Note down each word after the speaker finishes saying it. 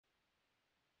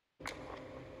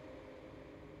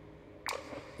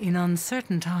In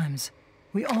uncertain times,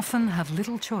 we often have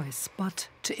little choice but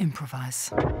to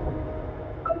improvise.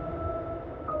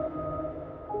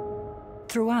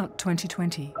 Throughout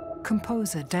 2020,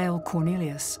 composer Dale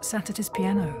Cornelius sat at his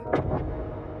piano,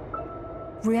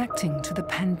 reacting to the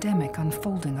pandemic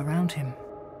unfolding around him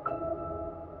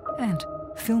and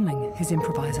filming his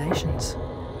improvisations.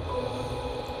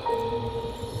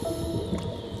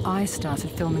 I started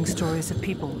filming stories of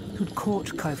people who'd caught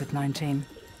COVID-19.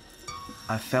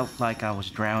 I felt like I was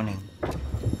drowning.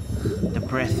 The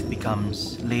breath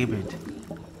becomes labored,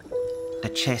 the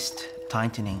chest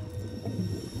tightening.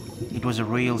 It was a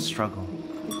real struggle.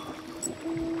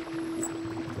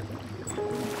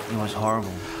 It was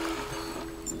horrible.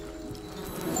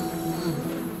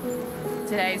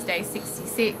 Today's day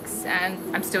 66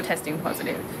 and I'm still testing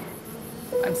positive.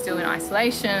 I'm still in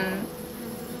isolation.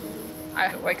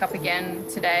 I woke up again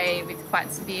today with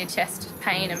quite severe chest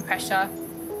pain and pressure.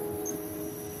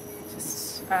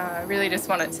 Really just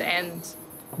want it to end.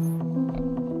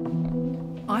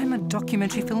 I'm a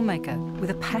documentary filmmaker with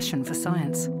a passion for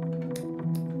science.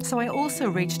 So I also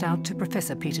reached out to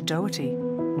Professor Peter Doherty.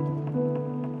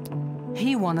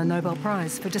 He won a Nobel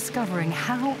Prize for discovering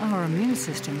how our immune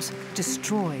systems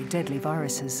destroy deadly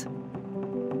viruses.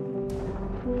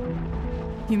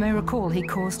 You may recall he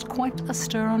caused quite a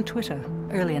stir on Twitter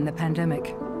early in the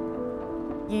pandemic.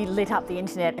 You lit up the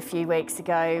internet a few weeks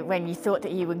ago when you thought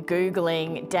that you were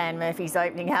Googling Dan Murphy's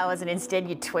opening hours and instead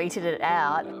you tweeted it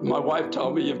out. My wife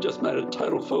told me you've just made a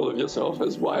total fool of yourself,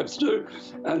 as wives do.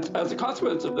 And as a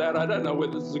consequence of that, I don't know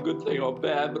whether this is a good thing or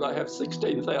bad, but I have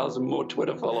 16,000 more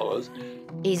Twitter followers.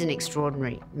 He's an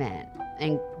extraordinary man,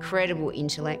 incredible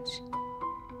intellect,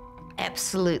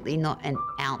 absolutely not an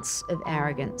ounce of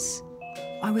arrogance.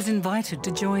 I was invited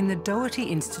to join the Doherty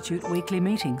Institute weekly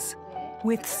meetings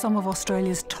with some of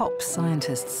Australia's top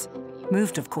scientists,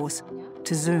 moved, of course,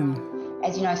 to Zoom.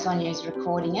 As you know, Sonya is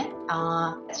recording it.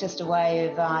 It's just a way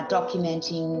of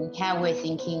documenting how we're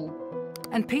thinking.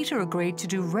 And Peter agreed to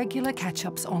do regular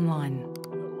catch-ups online.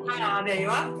 There you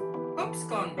are. Oops,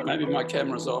 gone. Maybe my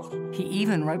camera's off. He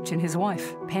even roped in his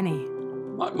wife, Penny.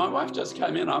 My wife just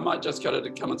came in. I might just get her to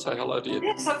come and say hello to you.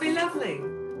 Yes, that'd be lovely.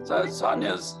 So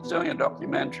Sonya's doing a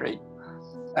documentary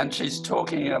and she's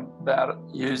talking about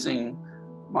using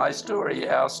my story,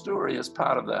 our story, as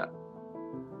part of that.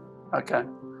 Okay,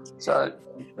 so...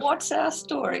 What's our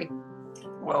story?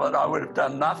 Well, I would have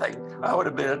done nothing. I would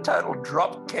have been a total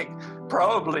drop kick,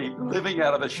 probably living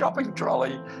out of a shopping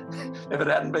trolley if it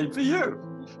hadn't been for you.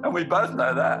 And we both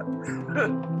know that.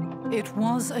 It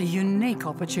was a unique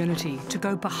opportunity to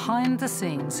go behind the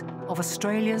scenes of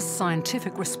Australia's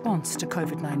scientific response to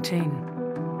COVID-19.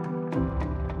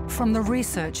 From the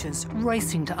researchers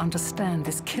racing to understand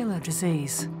this killer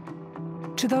disease,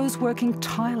 to those working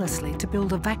tirelessly to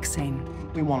build a vaccine.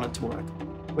 We want it to work.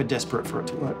 We're desperate for it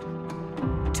to work.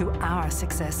 To our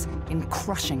success in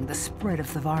crushing the spread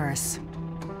of the virus.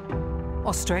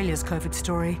 Australia's COVID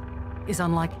story is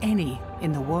unlike any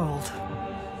in the world.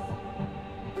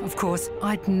 Of course,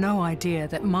 I'd no idea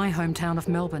that my hometown of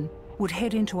Melbourne would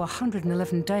head into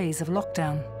 111 days of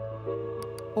lockdown,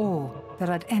 or that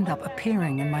I'd end up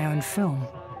appearing in my own film.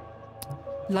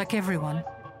 Like everyone,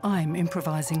 I'm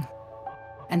improvising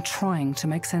and trying to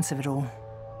make sense of it all.